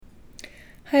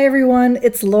Hi everyone,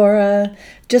 it's Laura.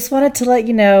 Just wanted to let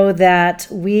you know that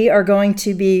we are going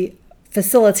to be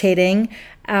facilitating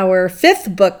our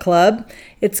fifth book club.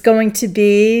 It's going to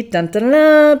be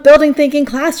Building Thinking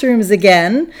Classrooms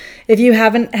again. If you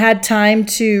haven't had time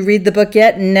to read the book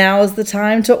yet, now is the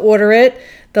time to order it.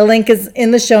 The link is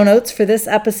in the show notes for this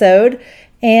episode.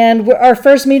 And our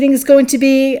first meeting is going to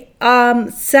be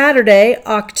Saturday,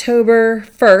 October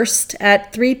 1st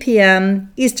at 3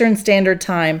 p.m. Eastern Standard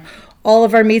Time. All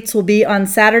of our meets will be on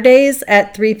Saturdays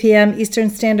at 3 p.m. Eastern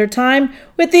Standard Time,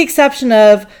 with the exception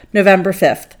of November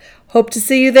 5th. Hope to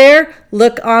see you there.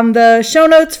 Look on the show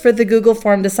notes for the Google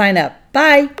form to sign up.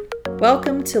 Bye.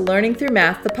 Welcome to Learning Through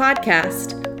Math, the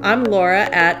podcast. I'm Laura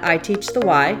at I Teach the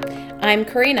Y. I'm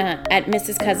Karina at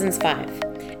Mrs. Cousins 5.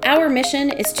 Our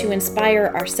mission is to inspire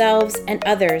ourselves and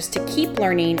others to keep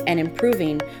learning and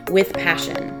improving with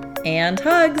passion. And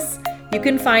hugs. You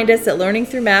can find us at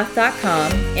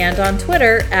learningthroughmath.com and on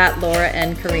Twitter at Laura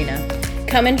and Karina.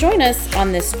 Come and join us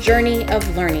on this journey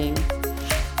of learning.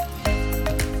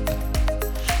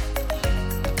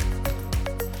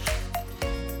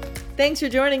 Thanks for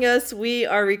joining us. We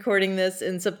are recording this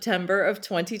in September of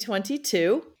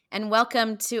 2022. And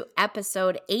welcome to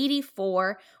episode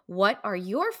 84. What are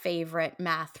your favorite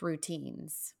math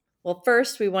routines? Well,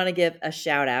 first, we want to give a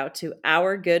shout out to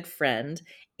our good friend,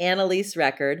 Annalise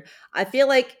Record. I feel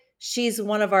like she's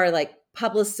one of our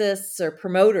publicists or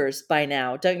promoters by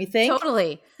now, don't you think?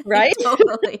 Totally. Right?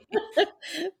 Totally.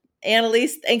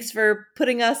 Annalise, thanks for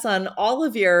putting us on all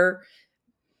of your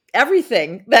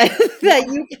everything that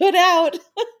you put out.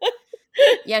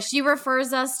 Yeah, she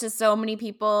refers us to so many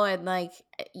people, and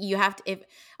you have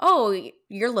to,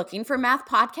 you're looking for math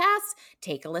podcasts,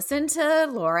 take a listen to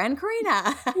Laura and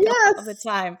Karina. Yes. All the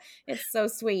time. It's so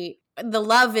sweet. The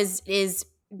love is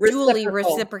duly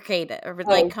reciprocated,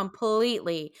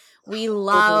 completely. We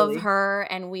love her,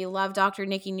 and we love Dr.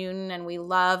 Nikki Newton, and we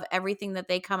love everything that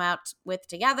they come out with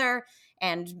together,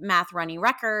 and Math Running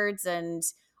Records and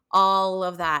all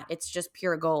of that. It's just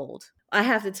pure gold. I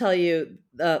have to tell you,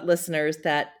 listeners,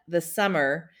 that this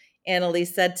summer,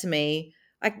 Annalise said to me,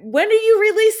 when are you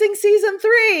releasing season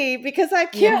 3? Because I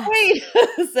can't wait.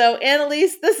 So,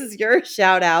 Annalise, this is your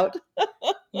shout out.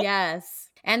 Yes.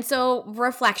 And so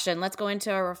reflection, let's go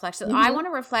into a reflection. Mm-hmm. I want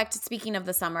to reflect, speaking of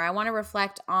the summer, I want to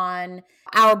reflect on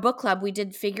our book club. We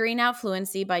did Figuring Out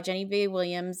Fluency by Jenny B.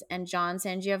 Williams and John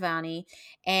Sangiovanni.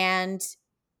 And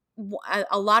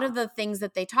a lot of the things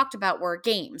that they talked about were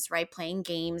games, right? Playing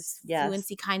games,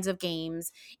 fluency kinds of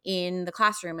games in the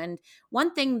classroom. And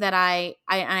one thing that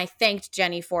I thanked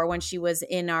Jenny for when she was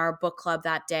in our book club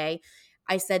that day,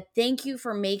 I said, thank you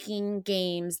for making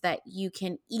games that you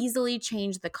can easily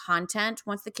change the content.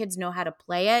 Once the kids know how to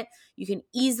play it, you can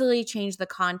easily change the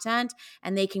content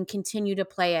and they can continue to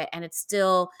play it. And it's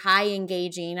still a high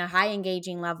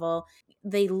engaging level.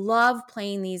 They love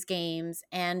playing these games,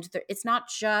 and it's not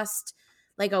just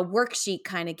like a worksheet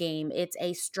kind of game. It's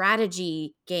a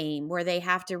strategy game where they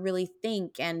have to really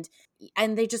think, and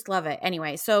they just love it.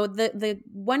 Anyway, so the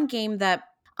one game that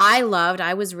I loved,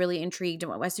 I was really intrigued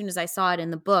as soon as I saw it in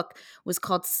the book, was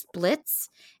called Splits.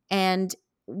 And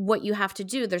what you have to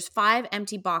do, there's 5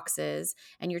 empty boxes,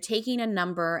 and you're taking a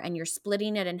number and you're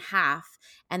splitting it in half,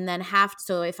 and then half.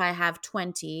 So if I have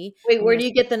 20, wait, where do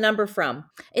you get the number from?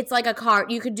 It's like a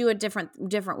card. You could do it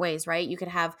different ways, right? You could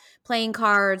have playing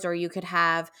cards, or you could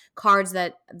have cards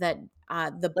that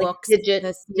the books,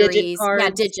 the series,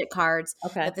 digit cards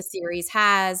that the series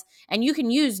has, and you can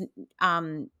use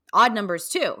odd numbers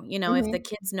too. If the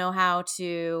kids know how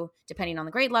to, depending on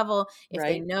the grade level, if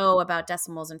they know about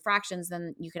decimals and fractions,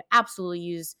 then you could absolutely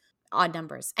use odd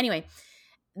numbers. Anyway,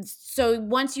 so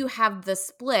once you have the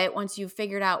split, once you've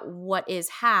figured out what is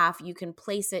half, you can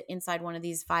place it inside one of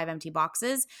these 5 empty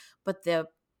boxes. But the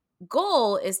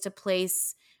goal is to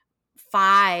place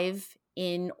 5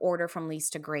 in order from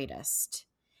least to greatest.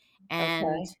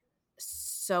 And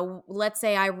so let's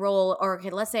say I roll,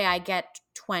 let's say I get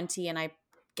 20 and I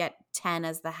get 10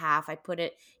 as the half. I put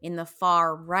it in the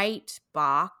far right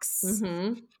box,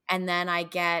 and then I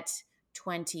get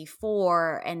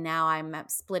 24, and now I'm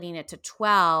splitting it to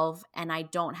 12, and I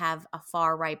don't have a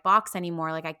far right box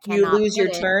anymore. Like I cannot. You lose your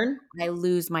turn? I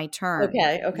lose my turn.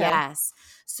 Okay. Yes.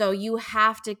 So you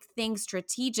have to think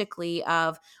strategically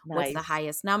of what's the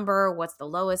highest number, what's the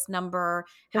lowest number,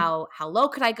 how low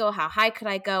could I go, how high could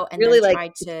I go, and really then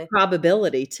try to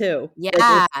probability too.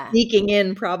 Yeah, sneaking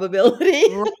in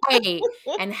probability, right?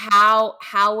 And how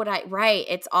would I? Right.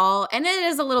 It's all, and it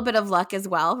is a little bit of luck as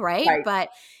well, right? But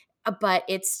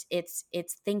it's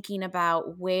thinking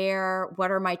about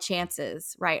what are my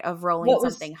chances, right, of rolling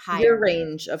something higher. Your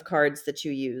range of cards that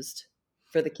you used?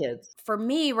 for the kids? For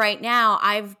me right now,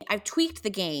 I've tweaked the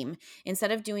game.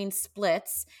 Instead of doing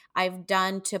splits, I've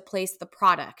done to place the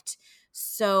product.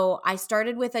 So I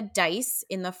started with a dice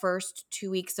in the first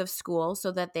 2 weeks of school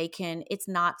so that it's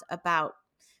not about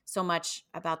so much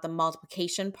about the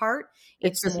multiplication part.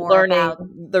 It's It's just more learning about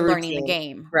the learning the routine.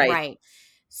 game. Right. Right.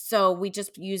 So we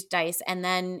just used dice, and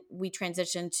then we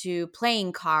transitioned to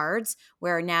playing cards,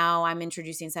 where now I'm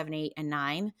introducing 7, 8, and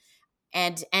 9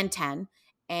 and 10.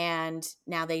 And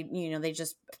now they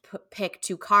just pick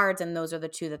 2 cards, and those are the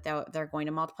 2 that they're going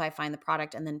to multiply, find the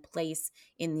product, and then place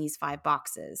in these 5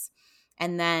 boxes.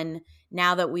 And then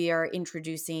now that we're into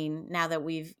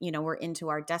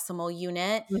our decimal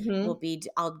unit, Mm-hmm.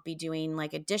 I'll be doing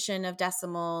like addition of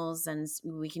decimals, and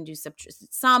we can do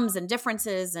sums and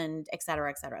differences, and et cetera,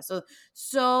 et cetera.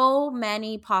 So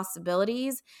many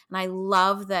possibilities. And I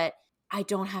love that I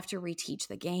don't have to reteach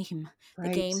the game. The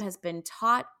Right. game has been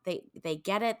taught. They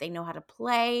get it. They know how to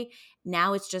play.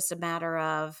 Now it's just a matter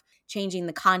of changing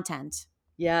the content.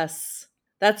 Yes.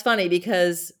 That's funny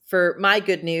because for my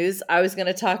good news, I was going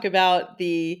to talk about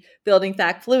the Building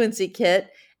Fact Fluency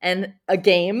Kit and a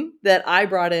game that I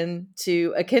brought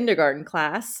into a kindergarten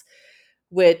class,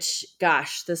 which,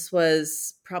 gosh, this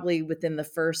was probably within the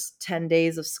first 10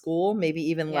 days of school, maybe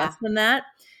even less than that.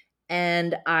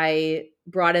 And I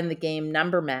brought in the game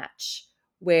Number Match,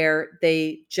 where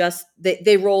they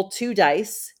roll 2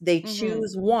 dice, they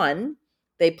choose one,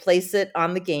 they place it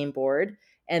on the game board,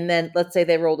 and then let's say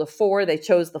they rolled a 4, they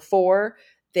chose the 4,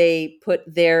 they put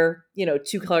their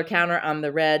 2-color counter on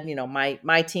the red.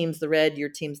 My team's the red, your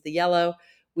team's the yellow.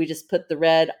 We just put the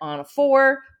red on a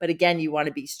 4, but again, you want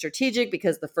to be strategic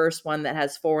because the first one that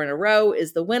has 4 in a row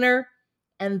is the winner.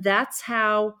 And that's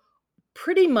how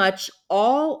pretty much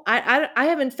all I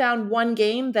haven't found one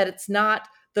game that it's not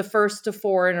the first to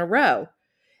 4 in a row.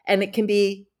 And it can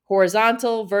be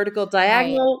horizontal, vertical,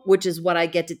 diagonal, which is what I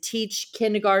get to teach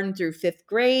kindergarten through 5th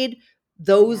grade,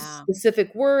 those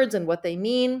specific words and what they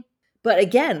mean. But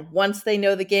again, once they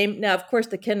know the game, now, of course,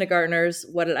 the kindergartners,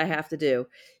 what did I have to do?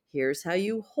 Here's how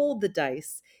you hold the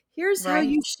dice. Here's how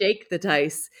you shake the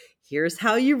dice. Here's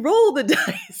how you roll the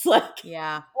dice.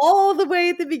 All the way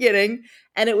at the beginning.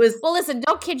 And it was... Well, listen,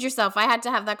 don't kid yourself. I had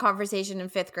to have that conversation in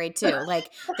 5th grade too. Like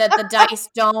that the dice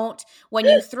don't, when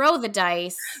you throw the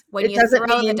dice,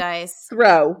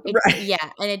 right. Yeah.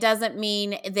 And it doesn't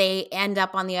mean they end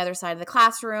up on the other side of the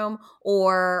classroom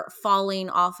or falling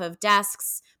off of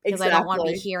desks, because I don't want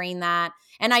to be hearing that.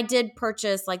 And I did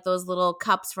purchase like those little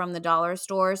cups from the dollar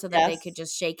store so that they could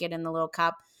just shake it in the little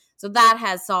cup. So that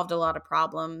has solved a lot of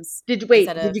problems. Did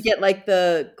you get like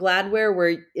the Gladware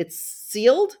where it's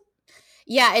sealed?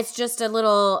 Yeah, it's just a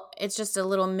little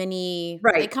mini.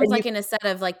 Right. It comes in a set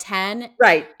of like 10.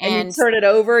 Right. And you turn it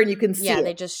over and you can see it.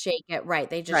 They just shake it. Right.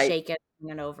 They just shake it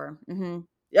and over.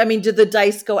 Mm-hmm. I mean, did the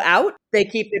dice go out? They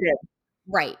keep it in.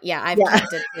 Right. Yeah. I've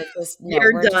kept it.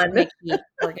 You're done. We're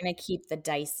going to keep the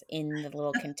dice in the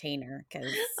little container,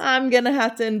 because I'm going to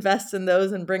have to invest in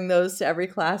those and bring those to every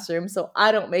classroom so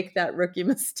I don't make that rookie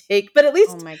mistake. But at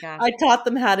least I taught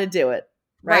them how to do it.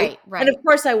 Right. And of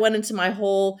course, I went into my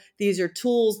whole, these are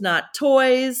tools, not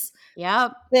toys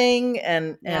thing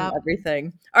and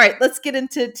everything. All right, let's get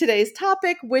into today's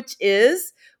topic, which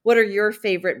is, what are your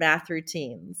favorite math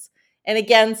routines? And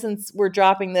again, since we're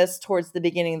dropping this towards the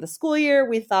beginning of the school year,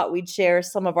 we thought we'd share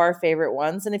some of our favorite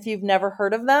ones. And if you've never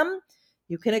heard of them,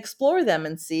 you can explore them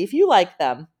and see if you like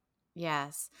them.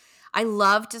 Yes. I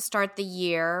love to start the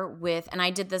year with, and I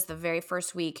did this the very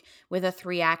first week, with a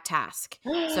 3-act task.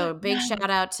 So big shout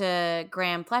out to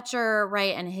Graham Fletcher,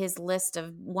 right, and his list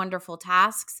of wonderful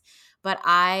tasks. But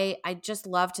I just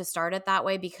love to start it that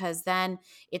way, because then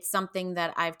it's something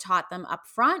that I've taught them up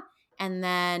front, and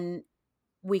then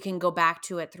we can go back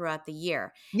to it throughout the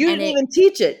year. You didn't even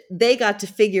teach it. They got to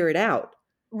figure it out.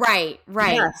 Right.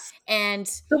 Yes. And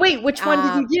so wait, which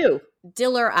one did you do?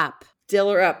 Diller Up.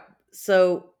 Diller Up.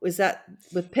 So was that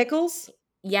with pickles?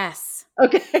 Yes.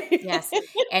 Okay. Yes.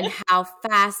 And how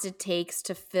fast it takes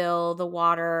to fill the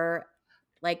water,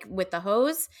 like with the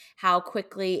hose, how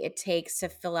quickly it takes to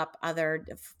fill up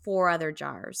 4 other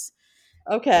jars.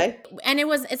 Okay. And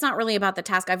it's not really about the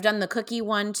task. I've done the cookie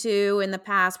one too in the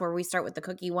past, where we start with the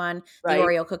cookie one, the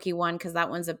Oreo cookie one, because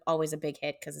that one's always a big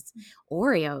hit because it's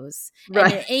Oreos.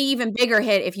 Right. And an even bigger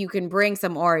hit if you can bring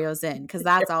some Oreos in, because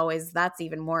that's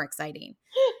even more exciting.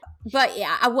 But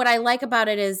yeah, what I like about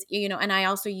it is, and I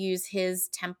also use his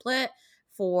template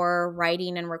for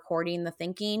writing and recording the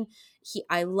thinking.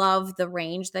 I love the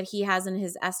range that he has in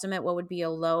his estimate. What would be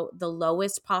the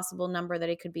lowest possible number that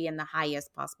it could be and the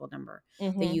highest possible number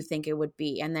that you think it would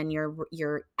be. And then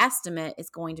your estimate is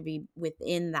going to be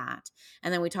within that.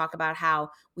 And then we talk about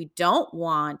how we don't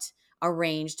want a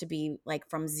range to be like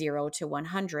from 0 to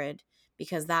 100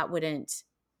 because that wouldn't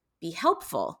be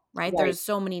helpful, right? Right. There's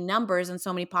so many numbers and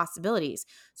so many possibilities.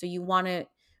 So you want to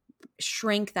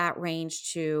shrink that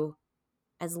range to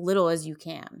as little as you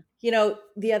can.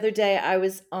 The other day I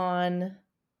was on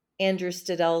Andrew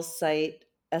Stadell's site,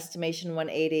 Estimation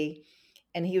 180,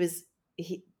 and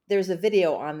there's a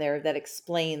video on there that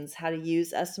explains how to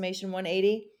use Estimation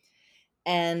 180.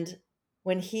 And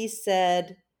when he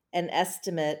said an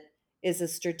estimate is a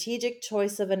strategic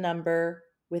choice of a number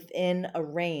within a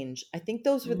range, I think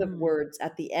those were the words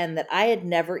at the end that I had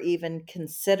never even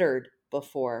considered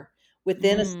before,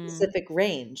 within a specific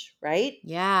range, right?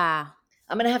 Yeah.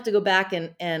 I'm going to have to go back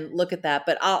and look at that,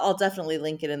 but I'll definitely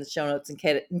link it in the show notes in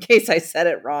case I said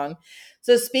it wrong.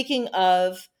 So speaking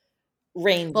of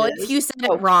ranges. Well, if you said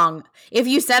it wrong,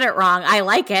 I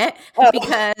like it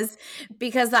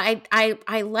because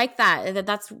I like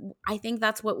that. I think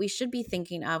that's what we should be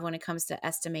thinking of when it comes to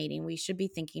estimating. We should be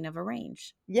thinking of a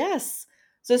range. Yes.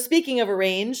 So speaking of a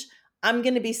range, I'm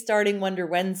going to be starting Wonder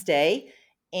Wednesday,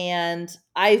 and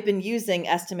I've been using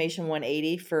Estimation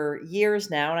 180 for years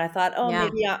now. And I thought,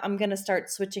 maybe I'm going to start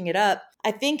switching it up.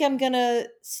 I think I'm going to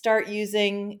start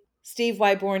using Steve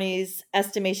Wyborny's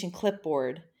estimation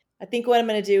clipboard. I think what I'm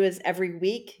going to do is every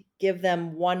week give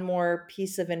them one more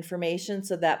piece of information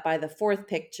so that by the fourth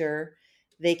picture,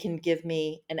 they can give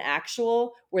me an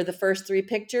actual, where the first three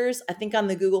pictures, I think on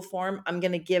the Google form, I'm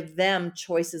going to give them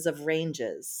choices of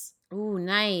ranges. Ooh,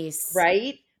 nice.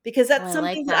 Right? Because that's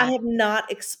something that I that. have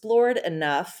not explored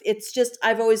enough. It's just,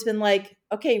 I've always been like,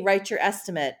 okay, write your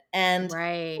estimate. And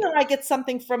Right. I get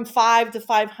something from 5 to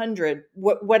 500,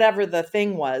 whatever the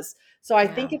thing was. So I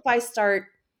think if I start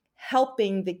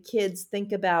helping the kids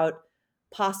think about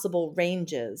possible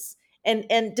ranges,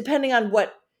 and depending on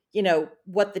what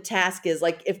the task is,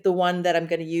 like if the one that I'm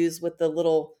going to use with the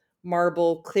little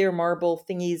clear marble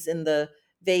thingies in the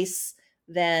vase,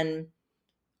 then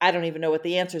I don't even know what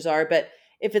the answers are, but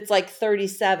if it's like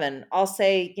 37, I'll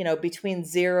say, between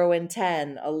 0 and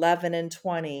 10, 11 and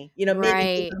 20,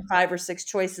 maybe give them 5 or 6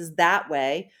 choices that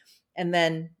way, and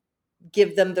then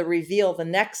give them the reveal the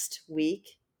next week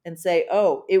and say,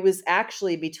 oh, it was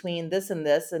actually between this and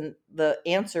this. And the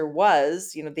answer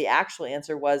was, the actual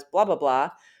answer was blah, blah, blah.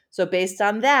 So based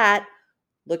on that,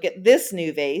 look at this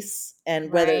new vase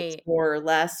and whether it's more or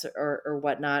less or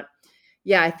whatnot.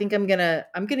 Yeah, I think I'm gonna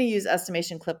use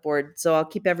Estimation Clipboard, so I'll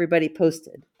keep everybody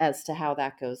posted as to how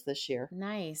that goes this year.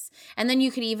 Nice. And then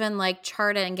you could even like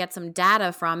chart it and get some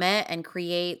data from it and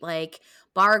create like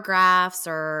bar graphs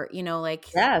or,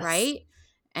 Yes. right?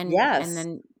 And Yes.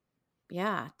 then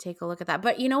take a look at that.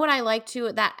 But you know what I like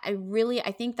too, that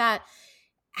I think that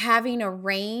having a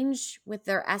range with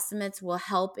their estimates will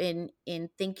help in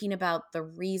thinking about the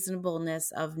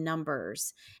reasonableness of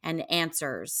numbers and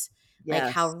answers.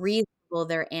 Like how Yes. reasonable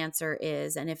their answer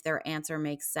is and if their answer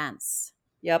makes sense.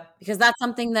 Yep. Because that's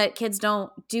something that kids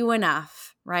don't do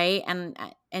enough, right? And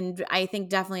I think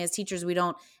definitely as teachers we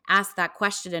don't ask that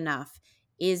question enough.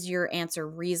 Is your answer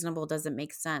reasonable? Does it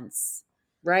make sense?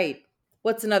 Right.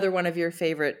 What's another one of your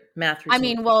favorite math routines? I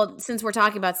mean, well, since we're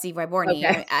talking about Steve Wyborny,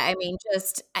 Okay. I mean,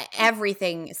 just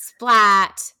everything.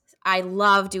 Splat. I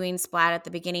love doing splat at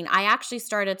the beginning. I actually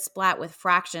started splat with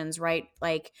fractions, right?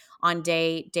 Like on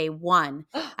day one.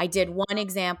 I did one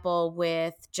example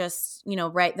with just,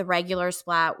 the regular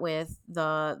splat with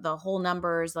the whole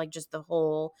numbers, like just the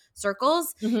whole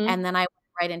circles. Mhm. And then I went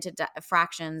right into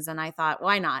fractions and I thought,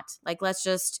 why not? Like,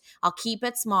 I'll keep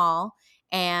it small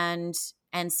and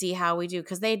see how we do,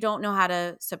 because they don't know how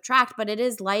to subtract, but it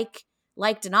is like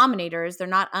denominators. They're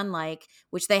not unlike,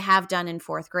 which they have done in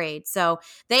 4th grade. So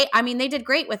they did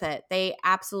great with it. They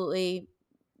absolutely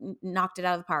knocked it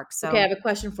out of the park. So Okay, I have a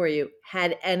question for you.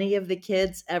 Had any of the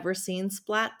kids ever seen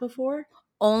Splat before?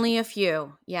 only a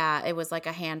few. Yeah, it was like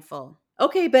a handful.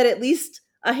 Okay, but at least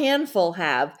a handful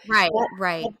have. Right.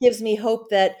 That gives me hope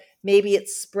that maybe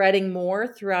it's spreading more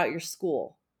throughout your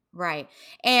school. Right.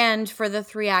 And for the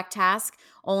 3-act task,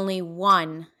 only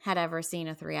one had ever seen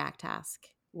a 3-act task.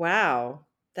 Wow.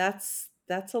 That's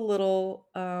a little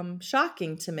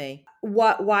shocking to me.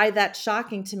 Why that's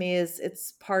shocking to me is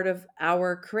it's part of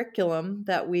our curriculum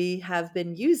that we have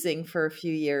been using for a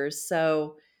few years.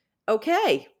 So,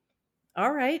 okay.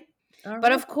 All right.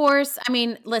 But of course, I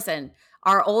mean, listen,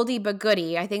 our oldie but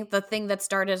goodie. I think the thing that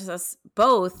started us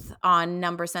both on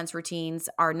number sense routines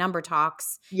are number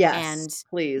talks Yes, and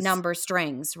please. number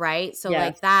strings, right? So Yes.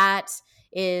 like that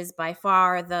is by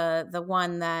far the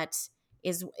one that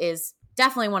is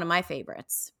definitely one of my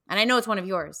favorites. And I know it's one of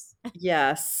yours.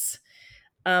 Yes.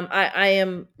 I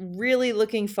am really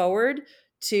looking forward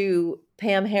to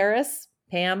Pam Harris.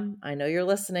 Pam, I know you're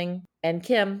listening, and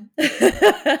Kim.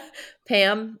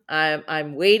 Pam,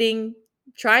 I'm waiting,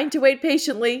 trying to wait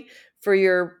patiently for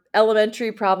your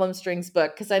elementary problem strings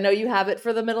book because I know you have it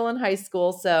for the middle and high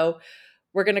school. So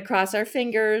we're going to cross our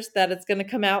fingers that it's going to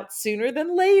come out sooner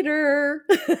than later.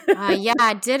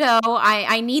 Yeah, ditto.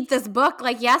 I need this book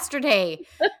like yesterday.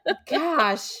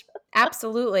 Gosh,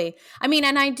 absolutely. I mean,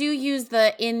 and I do use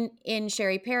the in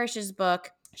Sherry Parrish's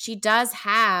book. She does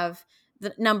have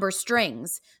the number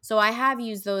strings, so I have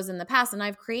used those in the past, and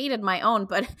I've created my own.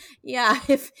 But yeah,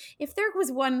 if there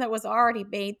was one that was already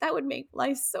made, that would make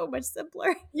life so much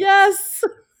simpler. Yes,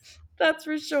 that's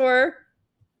for sure.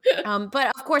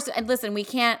 But of course, and listen, we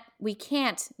can't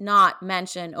not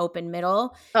mention open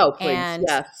middle, Oh, please. and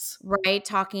Yes. right,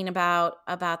 talking about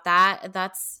that.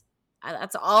 That's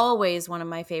always one of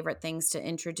my favorite things to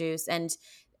introduce, and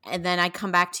then I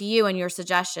come back to you and your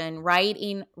suggestion,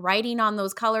 writing on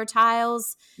those color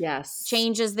tiles Yes.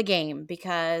 changes the game,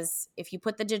 because if you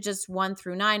put the digits 1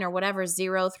 through 9 or whatever,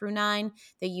 0 through 9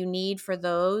 that you need for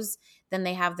those, then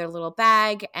they have their little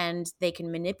bag and they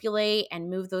can manipulate and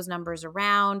move those numbers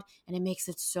around, and it makes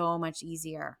it so much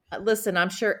easier. Listen, I'm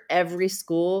sure every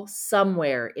school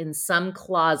somewhere in some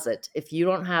closet, if you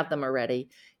don't have them already,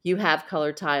 you have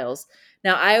colored tiles.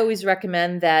 Now, I always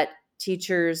recommend that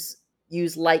teachers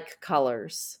use like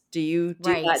colors. Do you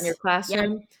do that in your Right. Yep.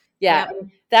 classroom? Yeah. Yep.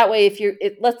 And that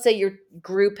way, let's say your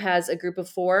group has a group of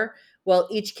 4, well,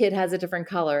 each kid has a different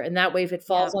color. And that way, if it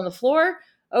falls Yep. on the floor,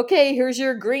 okay, here's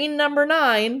your green number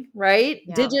 9, right?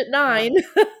 Yep. Digit Yep. 9.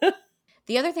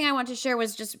 The other thing I want to share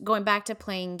was just going back to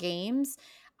playing games.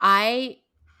 I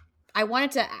I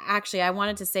wanted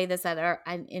to say this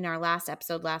in our last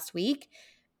episode last week,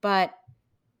 but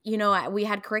we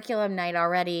had curriculum night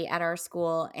already at our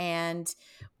school, and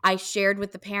I shared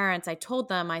with the parents. I told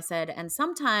them, I said, and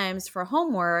sometimes for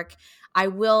homework, I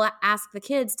will ask the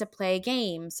kids to play a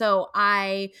game. So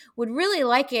I would really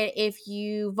like it if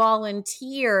you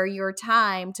volunteer your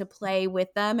time to play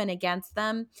with them and against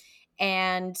them,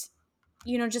 and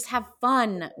just have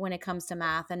fun when it comes to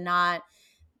math, and not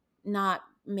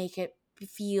make it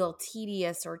feel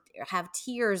tedious or have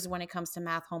tears when it comes to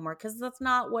math homework, because that's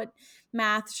not what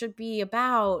math should be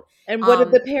about. And what did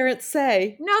um the parents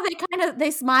say? no,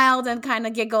 they smiled and kind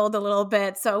of giggled a little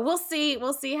bit, so we'll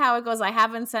see how it goes. I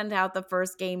haven't sent out the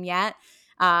first game yet,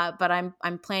 but I'm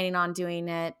planning on doing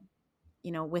it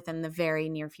within the very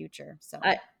near future. So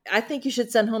I think you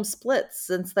should send home splits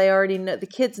since they already know the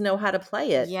kids know how to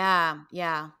play it. yeah,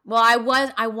 yeah. Well,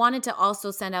 I wanted to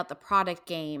also send out the product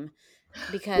game,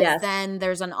 because Yes. then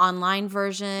there's an online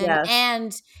version, Yes.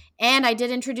 and I did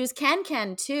introduce Ken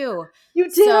too. You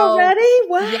did So already?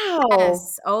 Wow.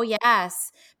 yes, oh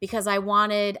yes, because I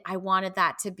wanted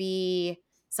that to be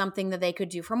something that they could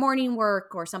do for morning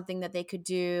work, or something that they could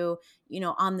do,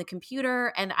 on the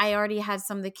computer. And I already had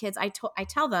some of the kids. I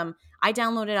tell them I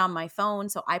downloaded it on my phone,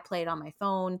 so I play it on my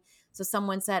phone. So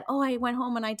someone said, "Oh, I went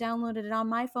home and I downloaded it on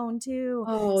my phone too."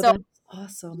 Oh, So that's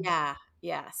awesome. yeah.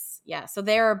 Yes. Yeah. So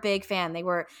they're a big fan. They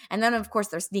were, and then of course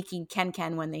they're sneaking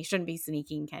Ken when they shouldn't be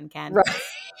sneaking Ken. Right.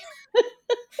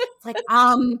 It's like,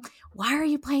 why are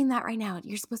you playing that right now?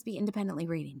 You're supposed to be independently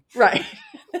reading. Right.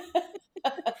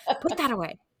 Put that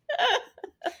away.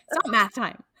 It's not math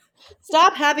time.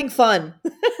 Stop having fun.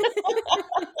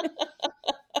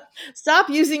 Stop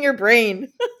using your brain.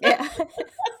 Yeah.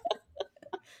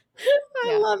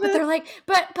 I love But it. they're like,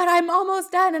 but I'm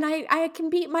almost done, and I can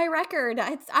beat my record.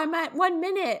 I'm at 1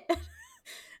 minute. And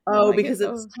I'm Oh, like, because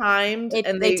it's oh. timed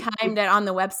and They timed it on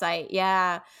the website.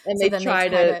 Yeah. So they then they try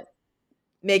try to to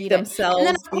make beat it. And then themselves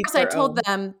of beat course I their told own.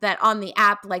 them that on the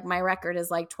app, like my record is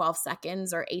like 12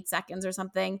 seconds or 8 seconds or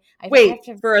something. Wait,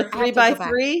 for a I have 3 to by go back.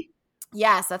 3?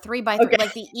 Yes, a 3 by 3, Okay.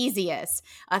 like the easiest.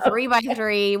 A 3 by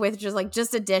 3 with just like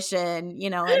just addition,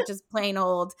 like just plain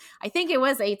old. I think it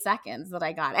was 8 seconds that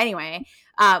I got. Anyway,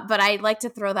 but I like to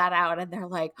throw that out, and they're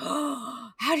like, "Oh,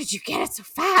 how did you get it so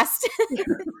fast?"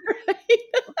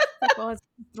 Like, well, it's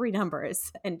 3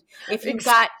 numbers, and if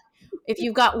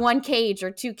you've got 1 cage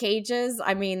or 2 cages,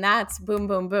 I mean, that's boom,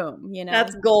 boom, boom.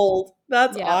 That's gold.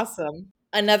 That's Yeah. awesome.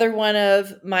 Another one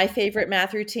of my favorite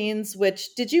math routines,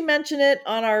 which did you mention it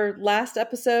on our last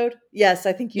episode? Yes,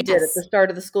 I think you did at Yes. the start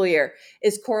of the school year,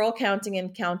 is choral counting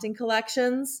and counting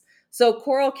collections. So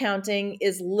choral counting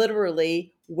is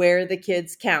literally where the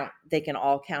kids count. They can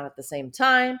all count at the same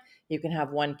time. You can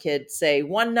have one kid say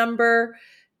one number,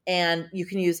 and you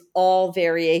can use all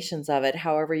variations of it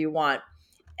however you want.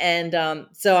 And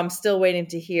so I'm still waiting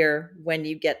to hear when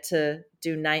you get to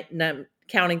do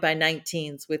counting by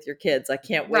 19s with your kids. I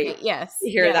can't wait to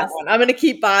hear that one. I'm going to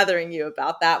keep bothering you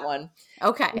about that one.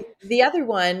 Okay. The other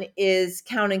one is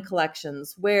counting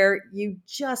collections, where you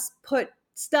just put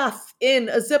stuff in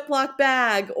a Ziploc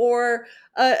bag or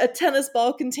a tennis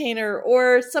ball container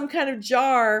or some kind of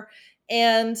jar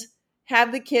and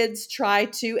have the kids try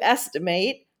to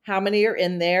estimate how many are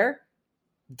in there,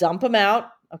 dump them out.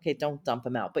 Okay, don't dump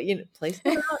them out, but place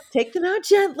them out, take them out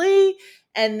gently,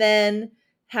 and then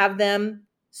have them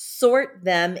sort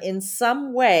them in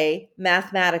some way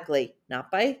mathematically, not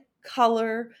by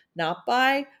color, not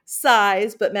by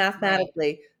size, but mathematically.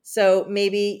 Right. So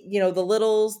maybe, the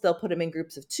littles, they'll put them in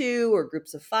groups of 2 or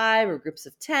groups of 5 or groups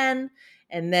of 10,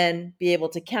 and then be able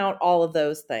to count all of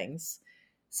those things.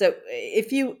 So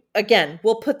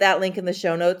we'll put that link in the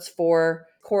show notes for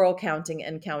choral counting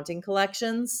and counting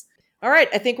collections. All right,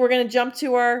 I think we're going to jump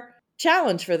to our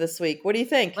challenge for this week. What do you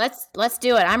think? Let's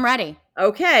do it. I'm ready.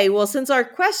 Okay, well, since our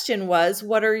question was,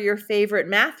 what are your favorite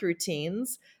math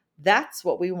routines? That's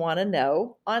what we want to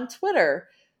know on Twitter.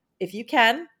 If you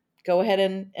can, go ahead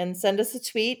and send us a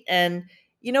tweet. And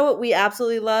you know what? We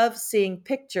absolutely love seeing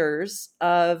pictures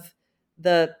of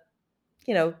the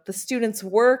students'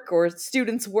 work or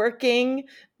students working.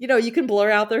 You can blur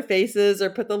out their faces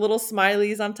or put the little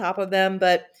smileys on top of them,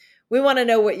 but we want to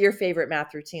know what your favorite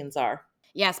math routines are.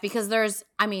 Yes, because there's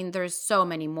so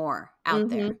many more out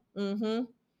there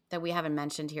that we haven't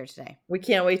mentioned here today. We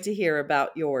can't wait to hear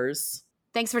about yours.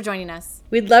 Thanks for joining us.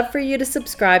 We'd love for you to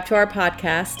subscribe to our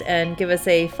podcast and give us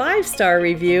a 5-star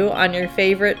review on your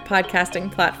favorite podcasting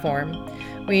platform.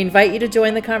 We invite you to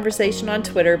join the conversation on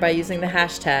Twitter by using the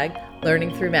hashtag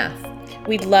 #LearningThroughMath.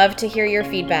 We'd love to hear your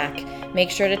feedback.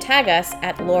 Make sure to tag us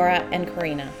at Laura and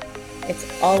Karina.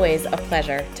 It's always a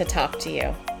pleasure to talk to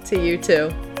you. To you too.